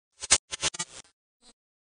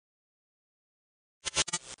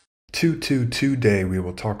Today we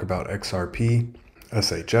will talk about XRP,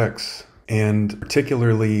 SHX, and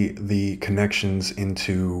particularly the connections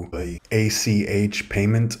into the ACH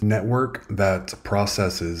payment network that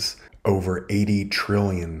processes over 80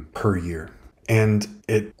 trillion per year. And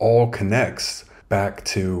it all connects back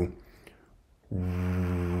to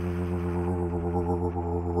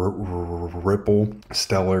Ripple,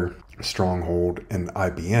 Stellar, Stronghold, and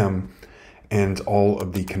IBM, and all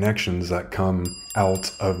of the connections that come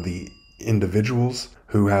out of the individuals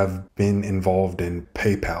who have been involved in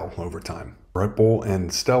PayPal over time. Ripple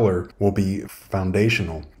and Stellar will be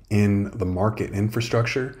foundational in the market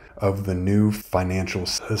infrastructure of the new financial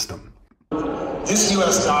system. This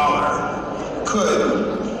US dollar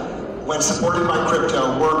could, when supported by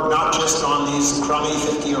crypto, work not just on these crummy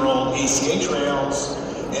 50-year-old ACH rails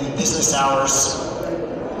and business hours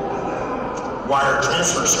wire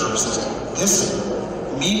transfer services. This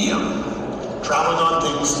medium, traveling on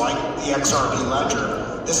things like the XRP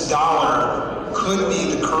ledger, this dollar could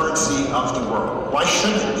be the currency of the world. Why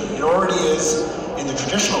shouldn't it be? It already is in the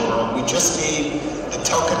traditional world. We just need the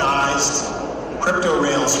tokenized crypto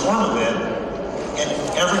rails form of it, and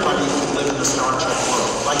everybody can live in the Star Trek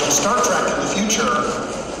world. Like in Star Trek in the future,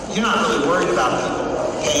 you're not really worried about people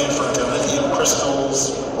paying for dilithium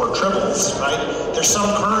crystals or tribbles, right? There's some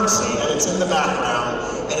currency and it's in the background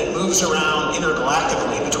and it moves around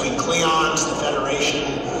intergalactically between Cleons, the Federation,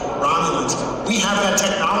 Romulans. We have that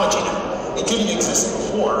technology now. It didn't exist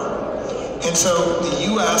before. And so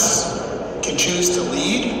the US can choose to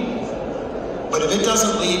lead, but if it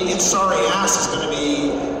doesn't lead, its sorry ass is going to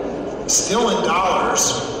be still in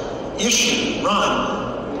dollars, issued,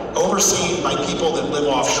 run, overseen by people that live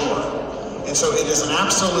offshore. And so it is an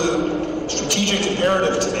absolute strategic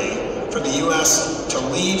imperative today for the US to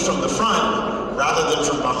lead from the front rather than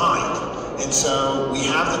from behind. And so we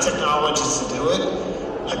have the technologies to do it.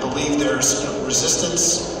 I believe there's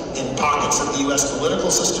resistance in pockets of the US political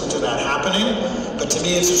system to that happening, but to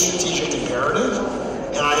me it's a strategic imperative,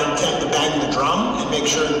 and I intend to bang the drum and make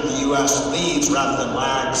sure that the US leads rather than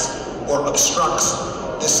lags or obstructs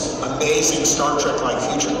this amazing Star Trek-like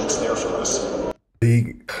future that's there for us.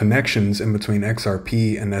 The connections in between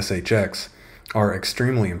XRP and SHX are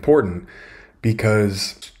extremely important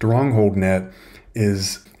because Stronghold Net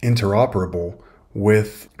is interoperable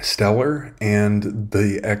with Stellar and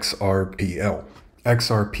the XRPL.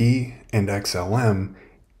 XRP and XLM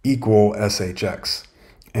equal SHX.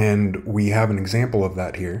 And we have an example of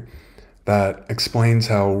that here that explains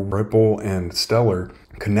how Ripple and Stellar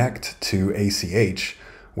connect to ACH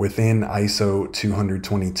within ISO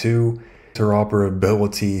 222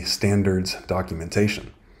 Interoperability Standards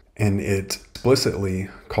documentation. And it explicitly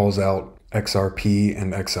calls out XRP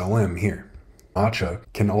and XLM here. NACHA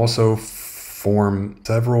can also form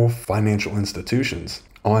several financial institutions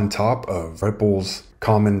on top of Ripple's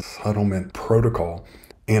common settlement protocol.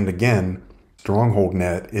 And again, Stronghold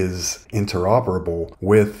Net is interoperable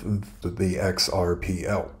with the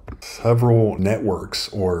XRPL. Several networks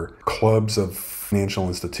or clubs of financial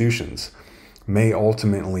institutions may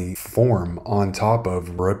ultimately form on top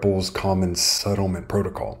of Ripple's common settlement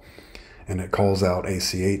protocol. And it calls out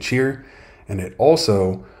ACH here, and it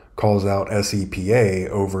also calls out SEPA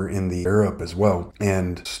over in the Europe as well.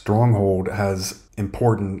 And Stronghold has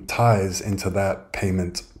important ties into that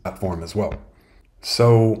payment platform as well.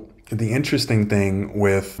 So the interesting thing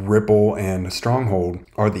with Ripple and Stronghold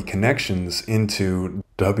are the connections into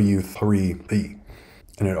W3B.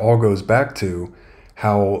 And it all goes back to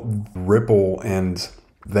how Ripple and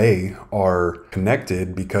they are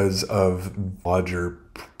connected because of Ledger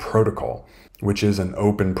Protocol, which is an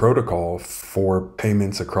open protocol for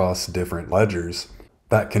payments across different ledgers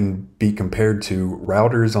that can be compared to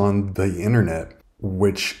routers on the internet,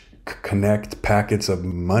 which connect packets of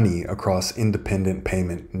money across independent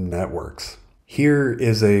payment networks. Here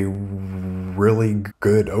is a really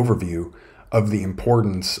good overview of the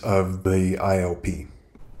importance of the ILP.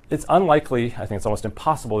 It's unlikely, I think it's almost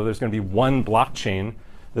impossible, that there's going to be one blockchain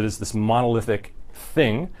that is this monolithic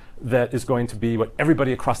thing that is going to be what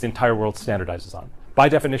everybody across the entire world standardizes on. By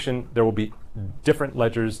definition, there will be different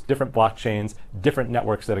ledgers, different blockchains, different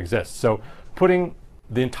networks that exist. So putting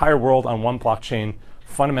the entire world on one blockchain,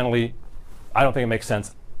 fundamentally, I don't think it makes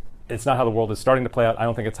sense. It's not how the world is starting to play out. I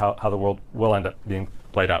don't think it's how the world will end up being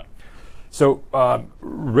played out. So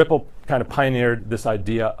Ripple kind of pioneered this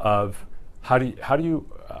idea of how do you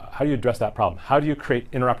address that problem? How do you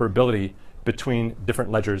create interoperability between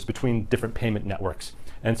different ledgers, between different payment networks?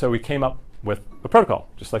 And so we came up with a protocol,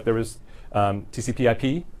 just like there was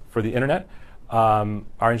TCP/IP for the internet. Our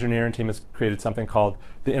engineering team has created something called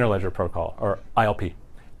the Interledger Protocol, or ILP.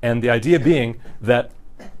 And the idea being that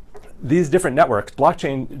these different networks,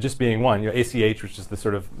 blockchain just being one, ACH, which is the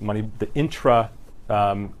sort of money, the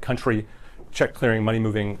intra-country check clearing, money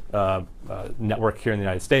moving network here in the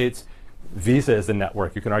United States. Visa is the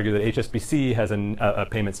network. You can argue that HSBC has a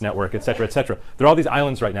payments network, et cetera, et cetera. There are all these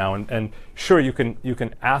islands right now, and sure, you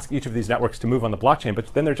can ask each of these networks to move on the blockchain,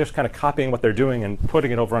 but then they're just kind of copying what they're doing and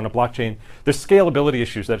putting it over on a blockchain. There's scalability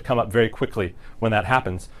issues that come up very quickly when that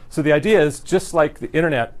happens. So the idea is, just like the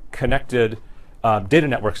internet connected data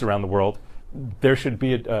networks around the world, there should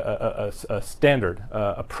be a standard,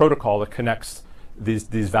 a protocol that connects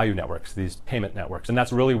these value networks, these payment networks, and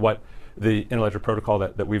that's really what the Interledger Protocol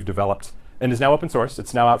that we've developed and is now open source.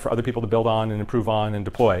 It's now out for other people to build on and improve on and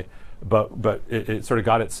deploy, but it sort of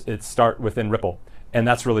got its start within Ripple, and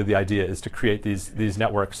that's really the idea, is to create these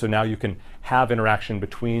networks. So now you can have interaction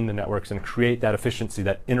between the networks and create that efficiency,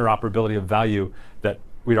 that interoperability of value that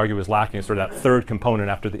we'd argue is lacking, sort of that third component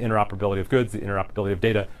after the interoperability of goods, the interoperability of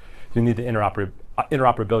data. You need the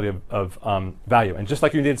interoperability of value, and just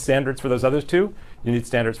like you need standards for those others two, you need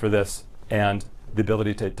standards for this, and the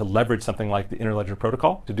ability to leverage something like the Interledger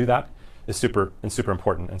Protocol to do that is super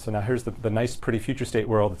important. And so now here's the nice, pretty future state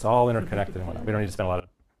world. It's all interconnected and whatnot. We don't need to spend a lot of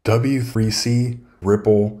W3C,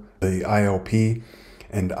 Ripple, the ILP,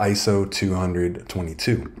 and ISO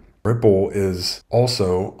 222. Ripple is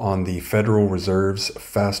also on the Federal Reserve's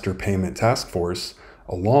Faster Payment Task Force,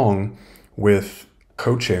 along with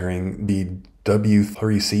co-chairing the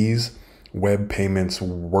W3C's Web Payments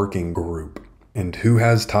Working Group. And who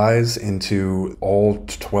has ties into all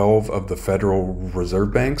 12 of the Federal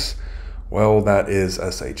Reserve banks? Well, that is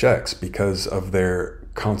SHX, because of their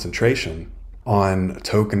concentration on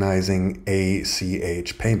tokenizing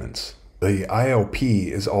ACH payments. The ILP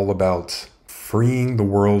is all about freeing the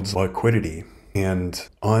world's liquidity and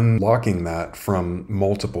unlocking that from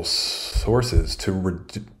multiple sources to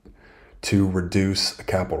reduce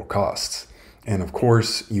capital costs. And of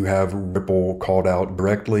course, you have Ripple called out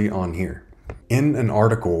directly on here. In an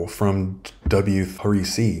article from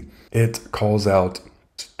W3C, it calls out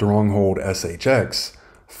Stronghold SHX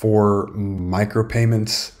for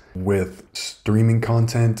micropayments with streaming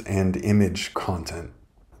content and image content,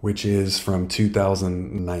 which is from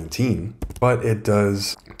 2019. But it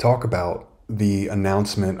does talk about the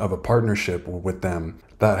announcement of a partnership with them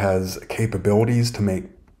that has capabilities to make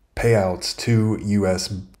payouts to US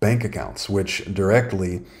bank accounts, which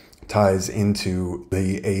directly ties into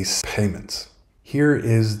the ACE payments. Here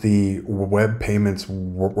is the Web Payments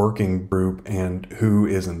Working Group and who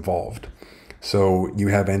is involved. So you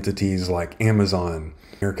have entities like Amazon,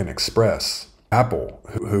 American Express, Apple,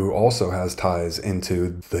 who also has ties into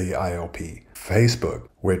the ILP, Facebook,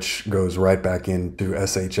 which goes right back into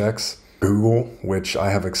SHX, Google, which I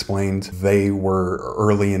have explained they were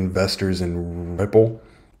early investors in Ripple,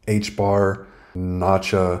 HBAR,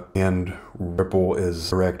 NACHA, and Ripple is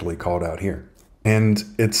directly called out here. And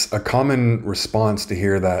it's a common response to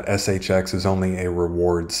hear that SHX is only a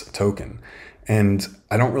rewards token. And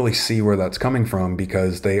I don't really see where that's coming from,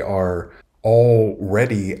 because they are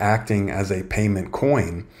already acting as a payment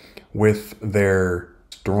coin with their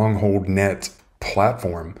Stronghold Net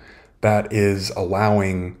platform that is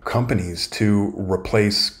allowing companies to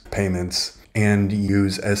replace payments and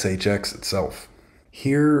use SHX itself.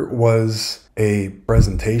 Here was a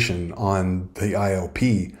presentation on the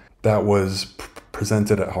ILP that was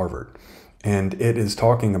presented at Harvard, and it is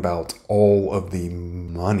talking about all of the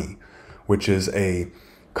money, which is a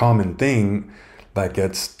common thing that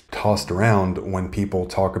gets tossed around when people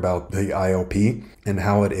talk about the ILP and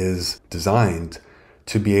how it is designed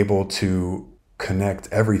to be able to connect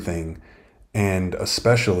everything, and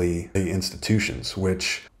especially the institutions,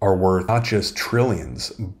 which are worth not just trillions,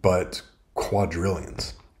 but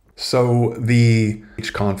quadrillions. So the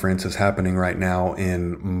ACH conference is happening right now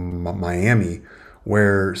in Miami,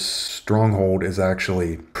 where Stronghold is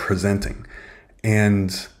actually presenting.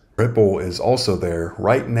 And Ripple is also there,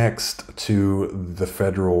 right next to the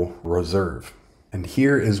Federal Reserve. And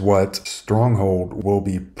here is what Stronghold will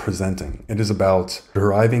be presenting. It is about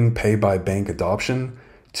driving pay-by-bank adoption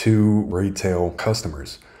to retail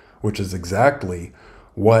customers, which is exactly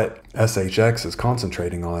what SHX is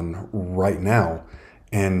concentrating on right now,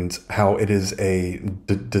 and how it is a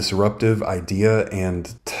disruptive idea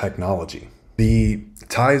and technology. The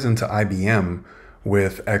ties into IBM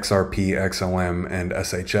with XRP, XLM, and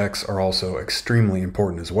SHX are also extremely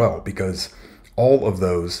important as well, because all of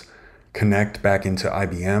those connect back into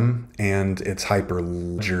IBM and its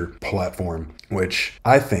Hyperledger platform, which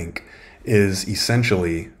I think is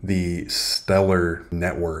essentially the Stellar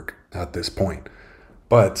network at this point.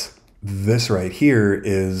 But this right here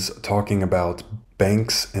is talking about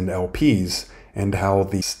banks and LPs and how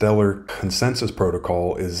the Stellar consensus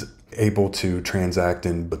protocol is able to transact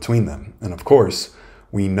in between them. And of course,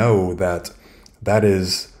 we know that that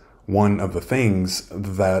is one of the things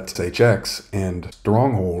that SHX and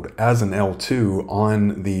Stronghold as an L2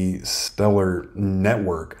 on the Stellar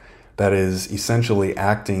network that is essentially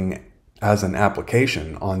acting as an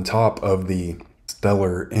application on top of the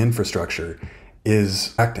Stellar infrastructure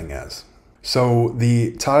is acting as. So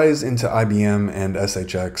the ties into IBM and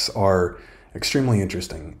SHX are extremely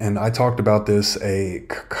interesting. And I talked about this a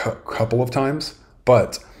couple of times,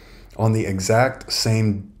 but on the exact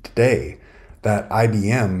same day that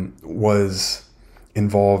IBM was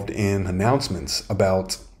involved in announcements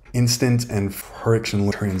about instant and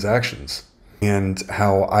frictionless transactions, and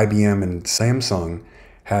how IBM and Samsung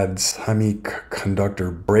had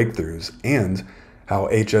semiconductor breakthroughs, and how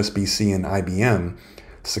HSBC and IBM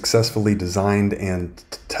successfully designed and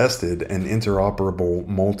tested an interoperable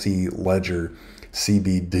multi-ledger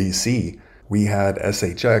CBDC, we had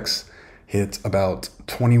SHX hit about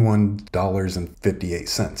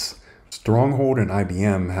 $21.58. Stronghold and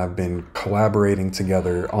IBM have been collaborating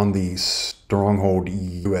together on the Stronghold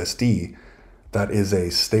USD. That is a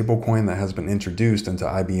stablecoin that has been introduced into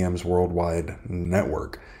IBM's worldwide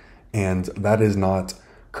network. And that is not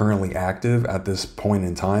currently active at this point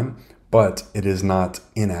in time, but it is not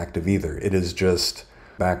inactive either. It is just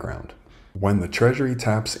background. When the Treasury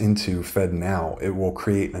taps into FedNow, it will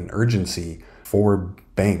create an urgency for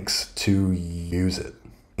banks to use it.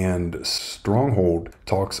 And Stronghold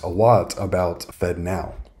talks a lot about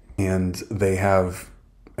FedNow, and they have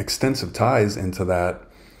extensive ties into that,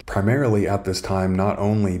 primarily at this time, not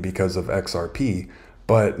only because of XRP,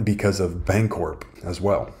 but because of Bancorp as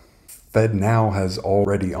well. FedNow has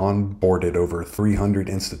already onboarded over 300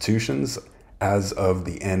 institutions as of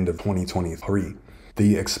the end of 2023.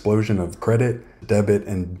 The explosion of credit, debit,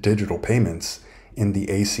 and digital payments in the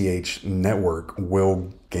ACH network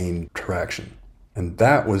will gain traction. And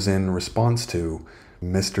that was in response to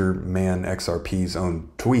Mr. Man XRP's own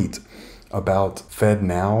tweet about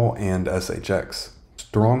FedNow and SHX.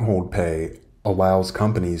 Stronghold Pay allows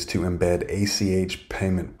companies to embed ACH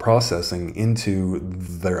payment processing into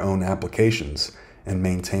their own applications and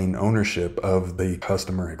maintain ownership of the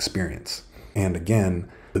customer experience. And again,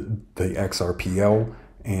 the XRPL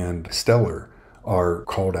and Stellar are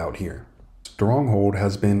called out here. Stronghold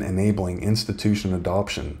has been enabling institution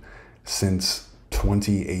adoption since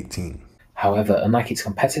 2018. However, unlike its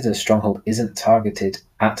competitors, Stronghold isn't targeted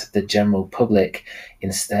at the general public.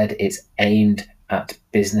 Instead, it's aimed at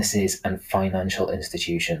businesses and financial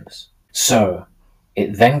institutions. So,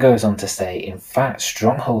 it then goes on to say, in fact,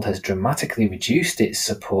 Stronghold has dramatically reduced its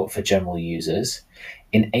support for general users.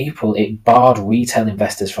 In April, it barred retail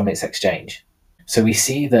investors from its exchange. So we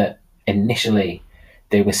see that initially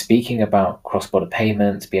they were speaking about cross-border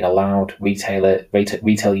payments, being allowed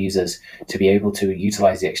retail users to be able to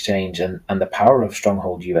utilize the exchange and the power of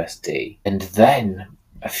Stronghold USD. And then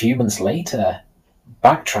a few months later,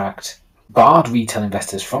 backtracked, barred retail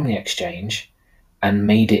investors from the exchange, and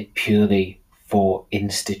made it purely for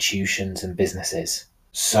institutions and businesses.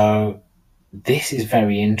 So this is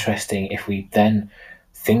very interesting if we then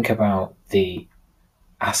think about the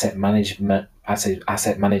asset manager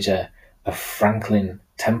of Franklin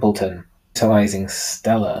Templeton utilizing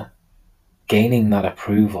Stellar, gaining that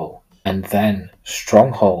approval, and then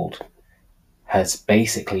Stronghold has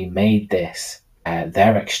basically made this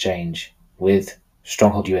their exchange with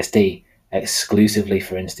Stronghold USD exclusively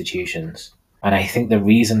for institutions. And I think the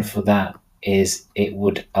reason for that is it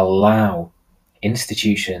would allow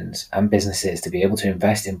institutions and businesses to be able to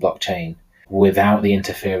invest in blockchain without the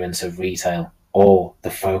interference of retail or the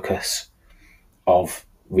focus of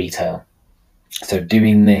retail. So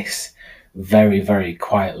doing this very, very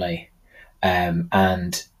quietly.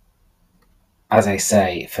 And as I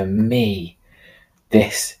say, for me,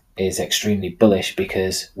 this is extremely bullish,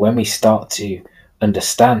 because when we start to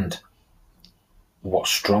understand what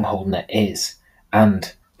StrongholdNet is,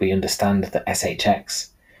 and we understand that SHX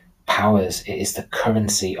powers, it is the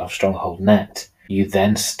currency of StrongholdNet, you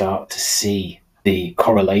then start to see the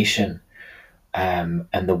correlation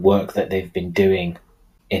and the work that they've been doing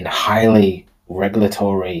in highly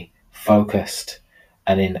regulatory focused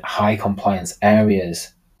and in high compliance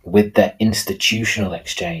areas with their institutional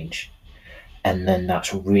exchange. And then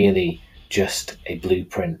that's really just a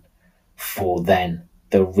blueprint for then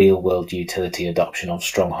the real world utility adoption of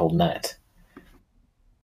StrongholdNet.